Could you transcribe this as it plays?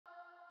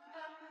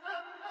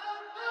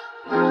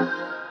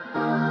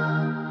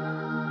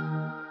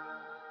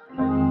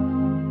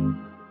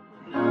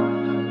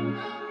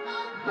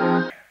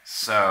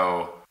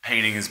So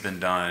painting has been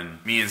done.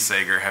 Me and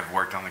Sager have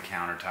worked on the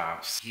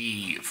countertops.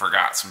 He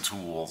forgot some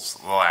tools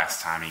the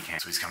last time he came,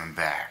 so he's coming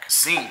back.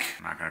 Sink,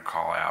 I'm not gonna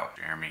call out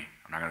Jeremy.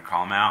 I'm not gonna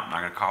call him out, I'm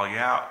not gonna call you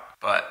out,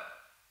 but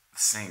the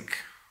sink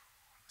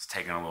is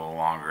taking a little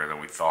longer than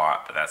we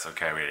thought, but that's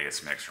okay. We had to get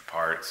some extra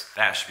parts.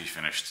 That should be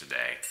finished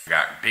today. We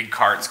got big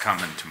carts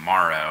coming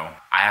tomorrow.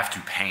 I have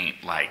to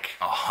paint like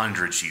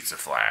 100 sheets of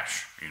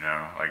flash, you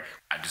know? Like,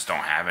 I just don't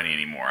have any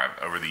anymore.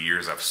 Over the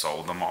years, I've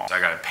sold them all. So I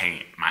gotta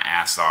paint my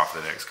ass off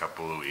the next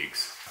couple of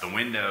weeks. The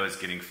window is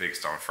getting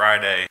fixed on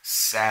Friday.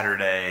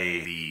 Saturday,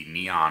 the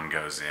neon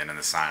goes in and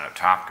the sign up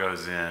top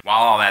goes in.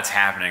 While all that's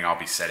happening, I'll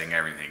be setting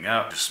everything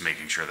up, just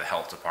making sure the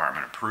health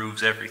department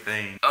approves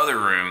everything. Other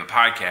room, the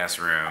podcast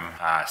room,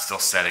 still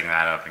setting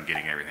that up and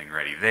getting everything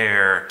ready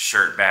there.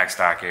 Shirt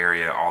backstock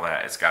area, all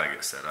that, it's gotta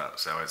get set up.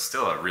 So it's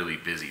still a really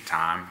busy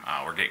time.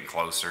 We're getting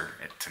closer.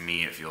 To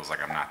me, it feels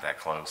like I'm not that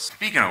close.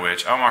 Speaking of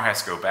which, Omar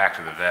has to go back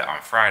to the vet on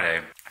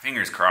Friday.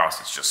 Fingers crossed,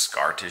 it's just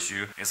scar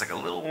tissue. It's like a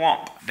little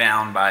lump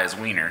down by his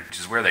wiener, which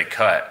is where they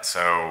cut.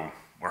 So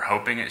we're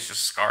hoping it's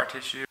just scar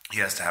tissue. He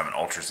has to have an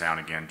ultrasound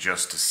again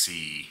just to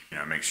see, you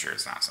know, make sure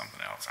it's not something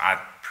else. I'm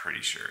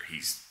pretty sure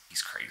he's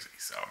crazy,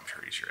 so I'm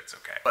pretty sure it's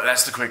okay. But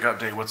that's the quick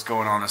update. What's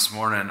going on this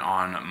morning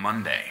on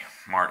Monday,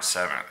 March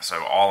 7th.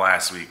 So all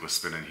last week was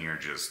spent in here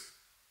just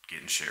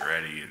getting shit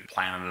ready and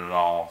planning it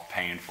all,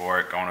 paying for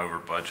it, going over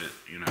budget,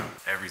 you know,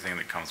 everything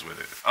that comes with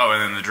it. Oh,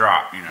 and then the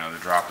drop, you know, the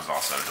drop is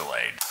also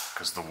delayed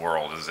because the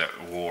world is at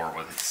war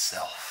with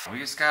itself. We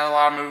just got a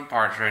lot of moving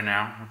parts right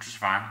now, which is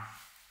fine.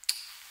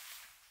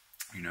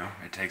 You know,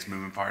 it takes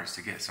moving parts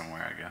to get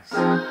somewhere, I guess.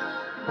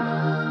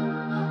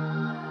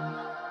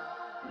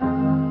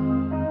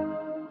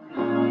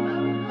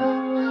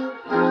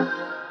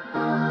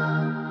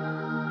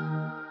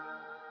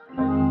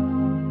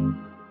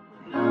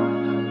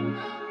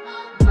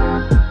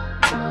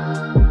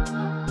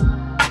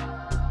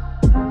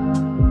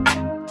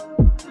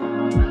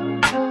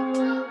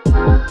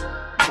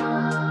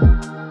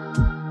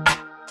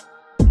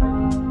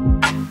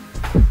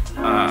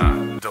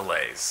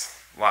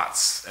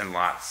 Lots and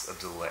lots of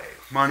delay.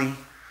 Money,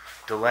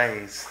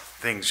 delays,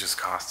 things just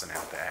costing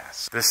out the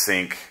ass. This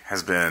sink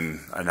has been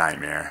a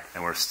nightmare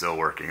and we're still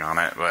working on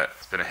it, but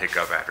it's been a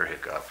hiccup after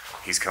hiccup.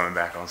 He's coming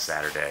back on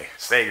Saturday.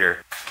 Sager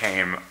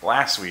came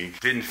last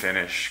week, didn't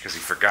finish because he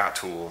forgot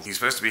tools. He was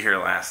supposed to be here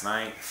last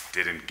night,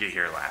 didn't get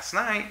here last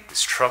night.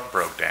 His truck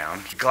broke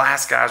down. The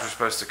glass guys were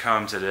supposed to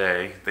come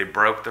today. They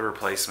broke the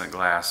replacement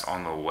glass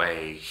on the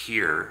way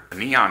here. The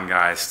neon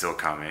guy is still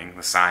coming,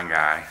 the sign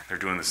guy. They're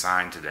doing the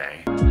sign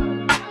today.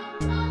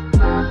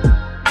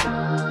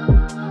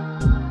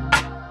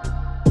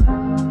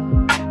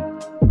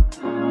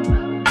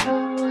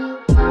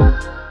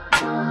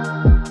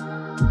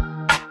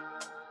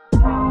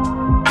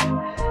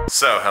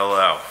 So,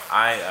 hello.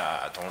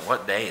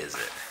 What day is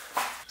it?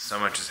 So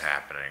much is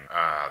happening.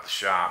 The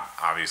shop,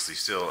 obviously,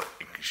 still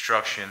in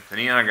construction. The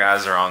neon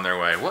guys are on their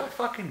way. What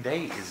fucking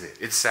day is it?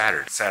 It's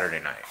Saturday.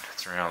 Saturday night.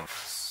 It's around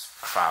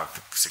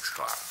 5, 6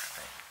 o'clock, I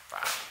think.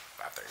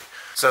 5:30.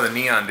 So the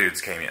neon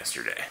dudes came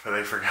yesterday, but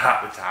they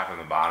forgot the top and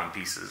the bottom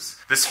pieces.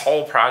 This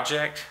whole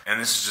project, and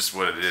this is just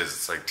what it is,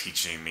 it's like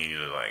teaching me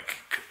to like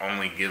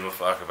only give a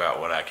fuck about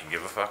what I can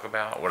give a fuck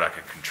about, what I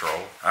can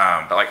control.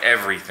 But like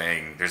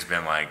everything, there's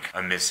been like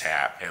a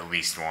mishap, at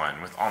least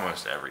one, with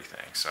almost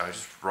everything. So I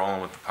just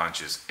rolling with the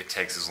punches. It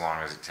takes as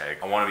long as it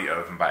takes. I want to be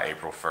open by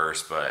April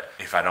 1st, but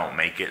if I don't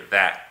make it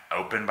that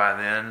open by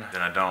then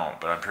I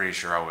don't, but I'm pretty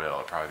sure I will.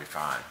 It'll probably be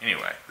fine.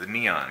 Anyway, the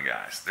neon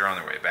guys, they're on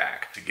their way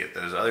back to get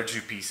those other 2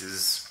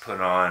 pieces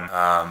put on.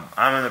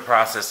 I'm in the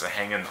process of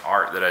hanging the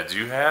art that I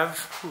do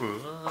have.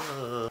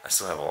 I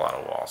still have a lot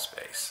of wall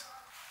space.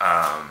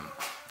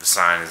 The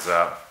sign is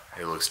up.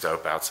 It looks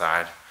dope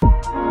outside.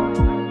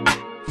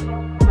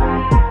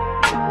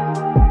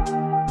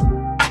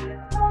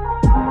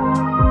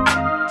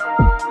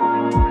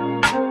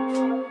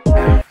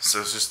 So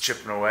it's just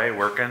chipping away,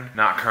 working.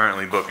 Not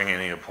currently booking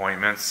any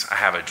appointments. I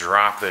have a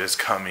drop that is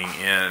coming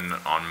in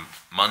on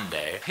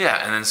Monday.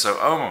 Yeah, and then so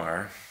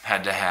Omar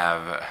had to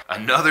have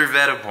another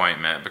vet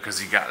appointment because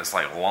he got this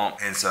like lump.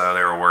 And so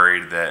they were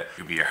worried that it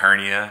could be a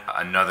hernia,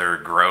 another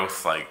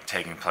growth like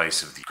taking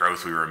place of the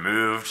growth we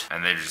removed,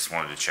 and they just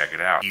wanted to check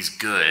it out. He's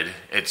good.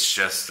 It's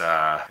just,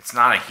 it's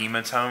not a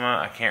hematoma.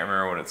 I can't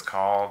remember what it's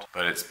called,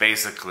 but it's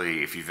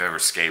basically if you've ever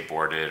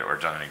skateboarded or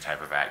done any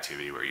type of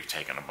activity where you've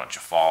taken a bunch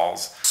of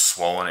falls,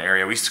 swollen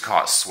area. We used to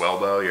call it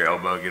swellbo. Your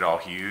elbow get all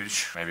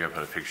huge. Maybe I'll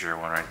put a picture of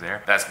one right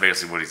there. That's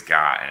basically what he's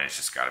got, and it's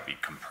just got to be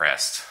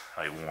compressed,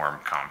 like warm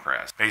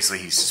compress. Basically,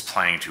 he's just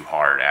playing too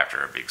hard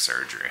after a big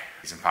surgery.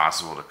 He's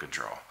impossible to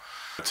control.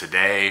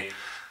 Today,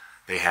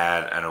 they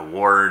had an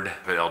award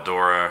at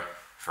Eldora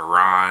for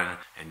Ron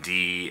and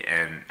Dee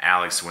and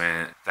Alex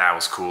went. That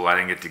was cool. I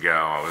didn't get to go.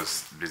 I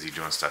was busy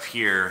doing stuff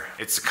here.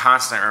 It's a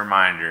constant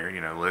reminder,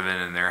 you know,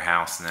 living in their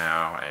house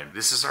now, and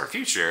this is our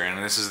future,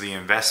 and this is the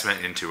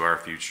investment into our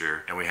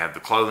future. And we have the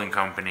clothing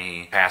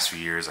company. Past few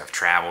years I've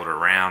traveled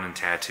around and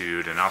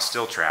tattooed, and I'll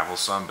still travel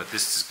some, but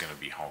this is gonna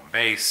be home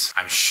base.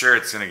 I'm sure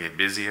it's gonna get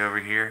busy over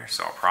here,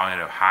 so I'll probably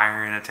end up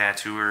hiring a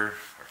tattooer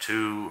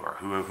two, or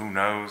who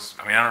knows.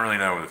 I mean, I don't really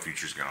know what the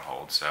future's gonna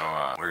hold,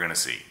 so we're gonna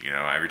see. You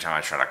know, every time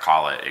I try to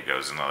call it, it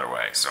goes another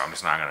way, so I'm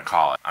just not gonna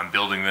call it. I'm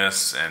building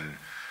this, and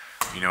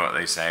you know what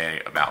they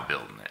say about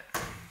building it.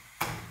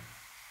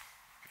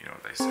 You know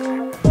what they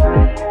say.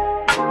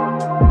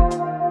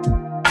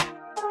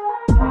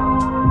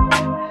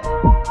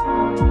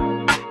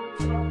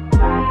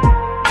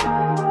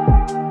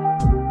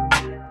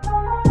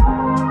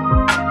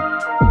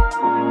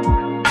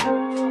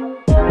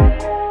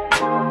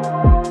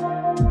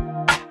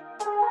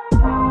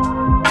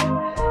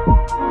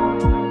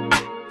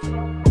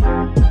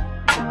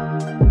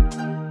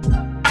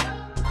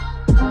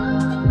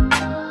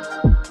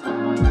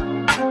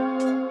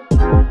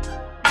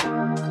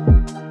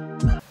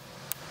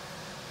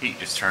 Heat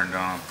just turned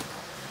on.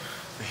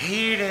 The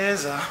heat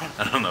is on.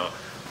 I don't know.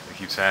 It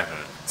keeps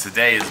happening.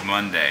 Today is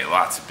Monday.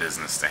 Lots of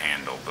business to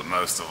handle, but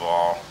most of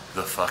all,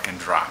 the fucking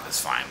drop is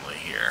finally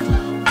here. Look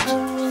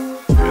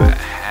at that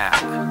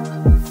hat.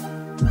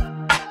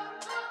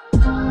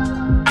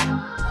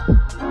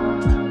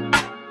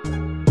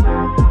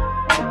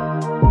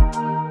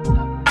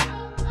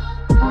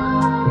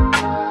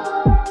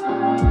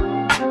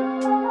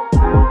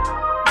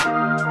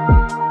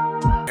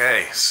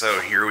 So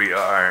here we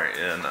are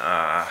in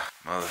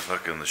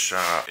motherfucking the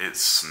shop. It's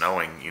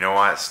snowing. You know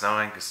why it's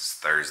snowing? Because it's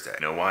Thursday.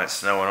 You know why it's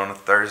snowing on a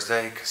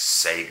Thursday? Because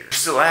Sager. We're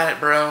still at it,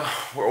 bro.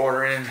 We're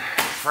ordering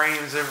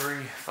frames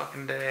every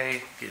fucking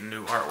day, getting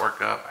new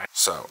artwork up.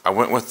 So I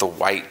went with the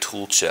white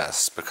tool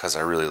chest because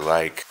I really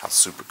like how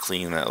super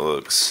clean that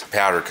looks.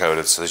 Powder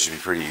coated, so they should be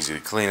pretty easy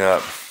to clean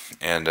up.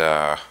 And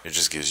it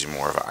just gives you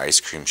more of an ice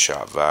cream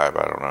shop vibe,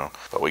 I don't know.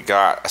 But we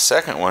got a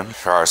second one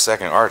for our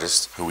second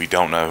artist, who we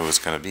don't know who it's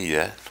gonna be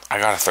yet. I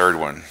got a third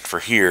one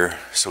for here,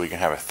 so we can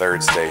have a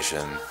third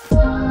station.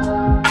 Look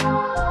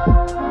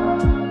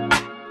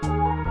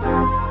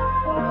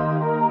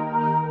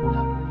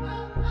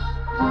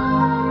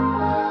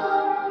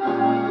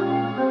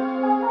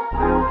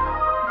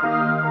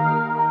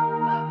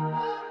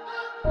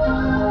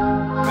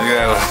at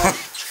that.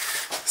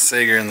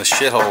 Sager in the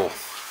shithole.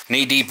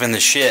 Knee deep in the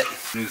shit.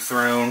 New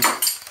throne.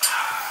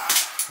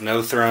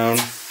 No throne.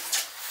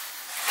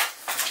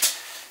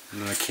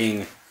 And the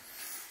king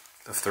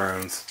of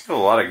thrones. Got a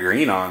lot of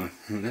green on.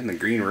 In the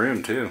green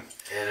room too.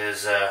 It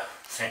is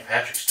St.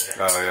 Patrick's Day.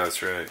 Oh yeah,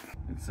 that's right.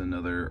 It's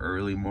another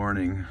early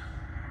morning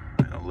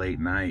and a late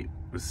night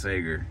with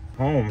Sager.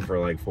 Home for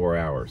like 4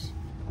 hours.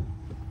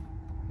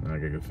 Now I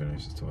gotta go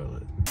finish the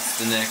toilet. It's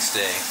the next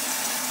day.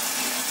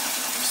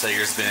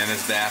 Sager's been in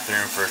his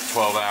bathroom for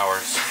 12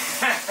 hours.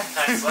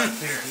 I slept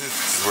here.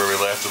 This is where we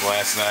left him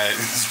last night.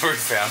 This is where we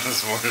found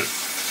this morning.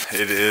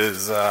 It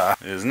is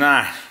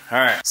 9. All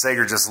right,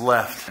 Sager just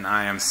left, and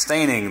I am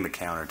staining the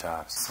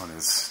countertops. This one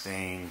is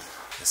stained.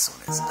 This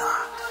one is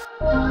not.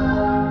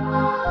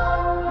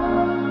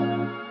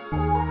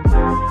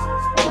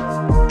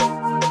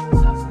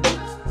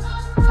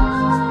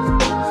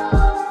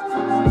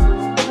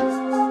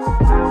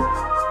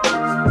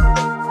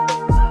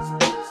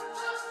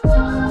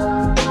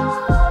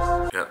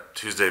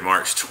 Tuesday,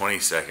 March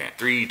 22nd,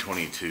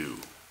 3/22/22.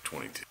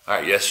 All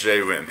right,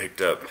 yesterday we went and picked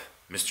up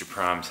Mr.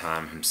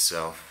 Primetime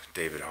himself,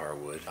 David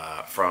Harwood,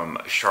 from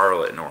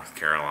Charlotte, North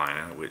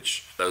Carolina,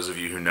 which those of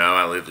you who know,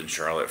 I lived in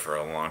Charlotte for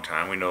a long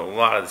time. We know a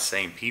lot of the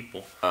same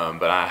people,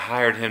 but I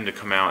hired him to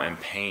come out and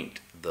paint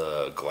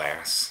the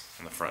glass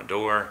on the front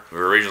door. We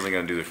were originally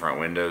going to do the front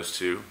windows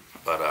too,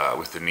 but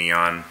with the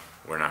neon,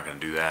 we're not going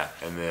to do that.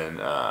 And then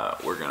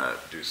we're going to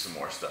do some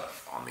more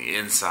stuff on the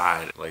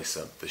inside, lace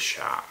up the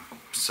shop.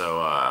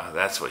 So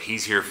that's what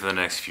he's here for the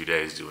next few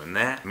days doing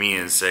that. Me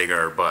and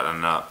Sager are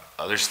buttoning up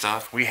other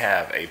stuff. We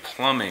have a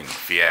plumbing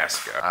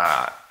fiasco.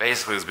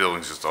 Basically this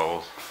building's just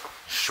old.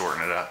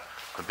 Shorten it up.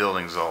 The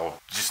building's old,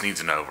 just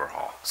needs an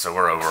overhaul. So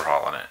we're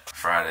overhauling it.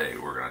 Friday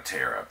we're gonna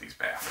tear up these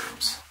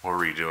bathrooms. We're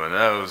redoing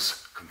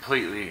those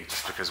completely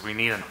just because we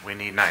need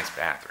nice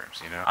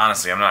bathrooms, you know?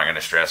 Honestly, I'm not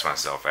gonna stress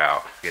myself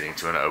out getting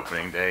to an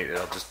opening date.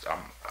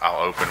 I'll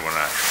open when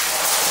I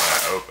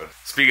open.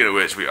 Speaking of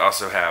which, we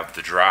also have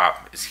the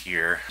drop is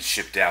here,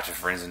 shipped out to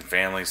friends and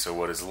family. So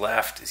what is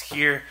left is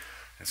here.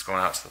 It's going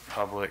out to the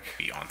public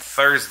on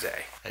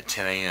Thursday at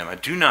 10 a.m. I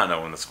do not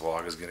know when this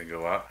vlog is gonna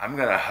go up. I'm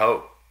gonna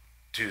hope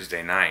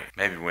Tuesday night,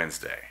 maybe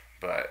Wednesday,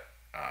 but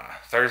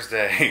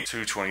Thursday,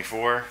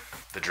 2/24,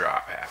 the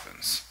drop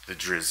happens. The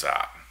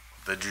drizzop.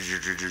 The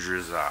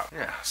drizzop.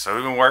 Yeah, so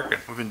we've been working.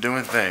 We've been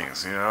doing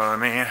things, you know what I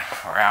mean?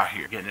 We're out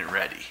here getting it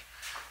ready.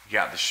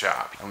 Got the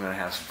shop. I'm gonna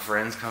have some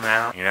friends come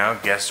out, you know,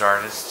 guest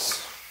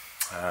artists,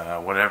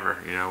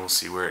 whatever, you know, we'll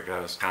see where it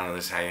goes. Kind of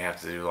this is how you have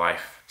to do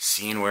life.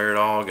 Seeing where it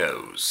all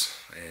goes.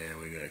 And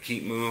we're gonna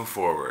keep moving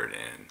forward,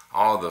 and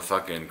all the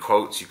fucking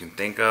quotes you can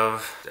think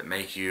of that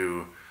make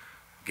you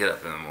get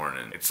up in the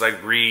morning. It's like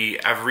I've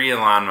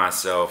realigned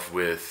myself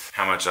with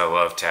how much I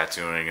love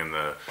tattooing and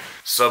the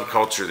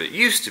subculture that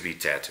used to be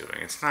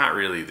tattooing. It's not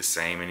really the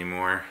same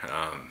anymore.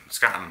 It's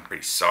gotten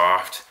pretty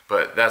soft,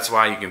 but that's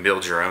why you can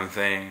build your own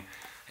thing,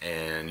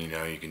 and you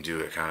know, you can do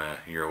it kind of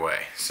your way.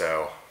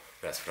 So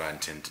that's what I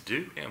intend to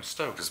do. Yeah, I'm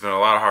stoked. It's been a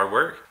lot of hard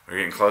work. We're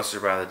getting closer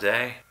by the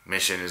day.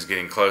 Mission is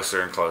getting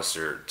closer and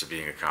closer to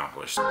being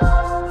accomplished.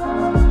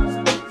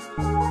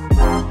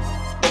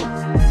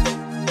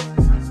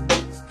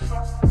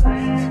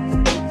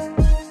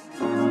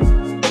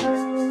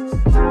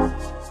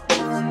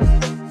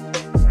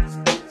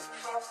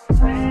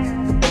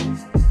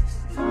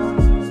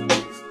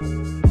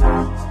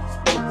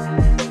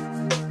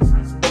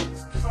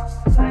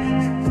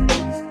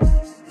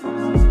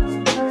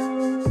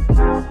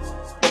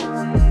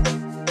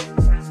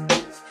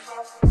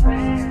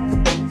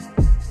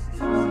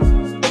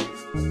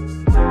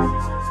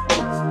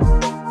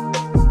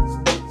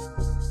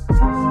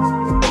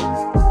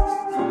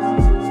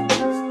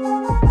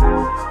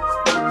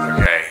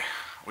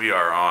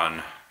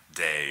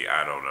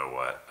 I don't know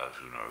what of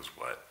who knows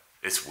what.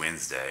 It's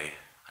Wednesday.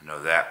 I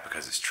know that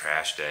because it's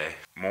trash day.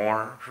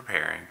 More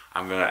preparing.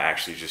 I'm gonna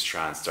actually just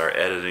try and start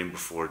editing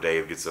before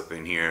Dave gets up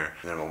in here.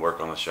 And then I'm gonna work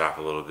on the shop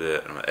a little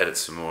bit. I'm gonna edit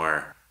some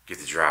more, get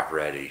the drop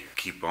ready,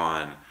 keep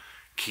on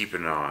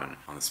keeping on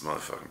this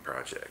motherfucking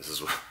project. This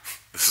is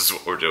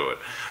what we're doing.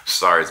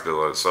 Sorry it's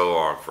been so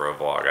long for a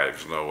vlog.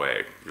 There's no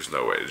way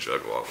to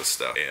juggle all this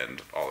stuff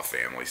and all the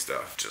family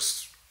stuff.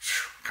 Just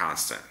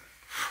constant.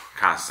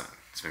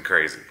 It's been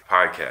crazy.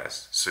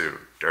 Podcast, Sue,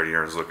 Dirty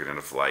Earn's looking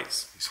into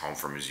flights. He's home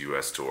from his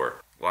U.S. tour.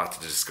 A lot to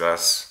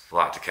discuss, a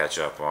lot to catch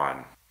up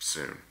on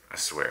soon, I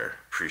swear.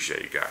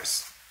 Appreciate you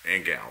guys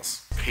and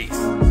gals.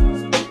 Peace.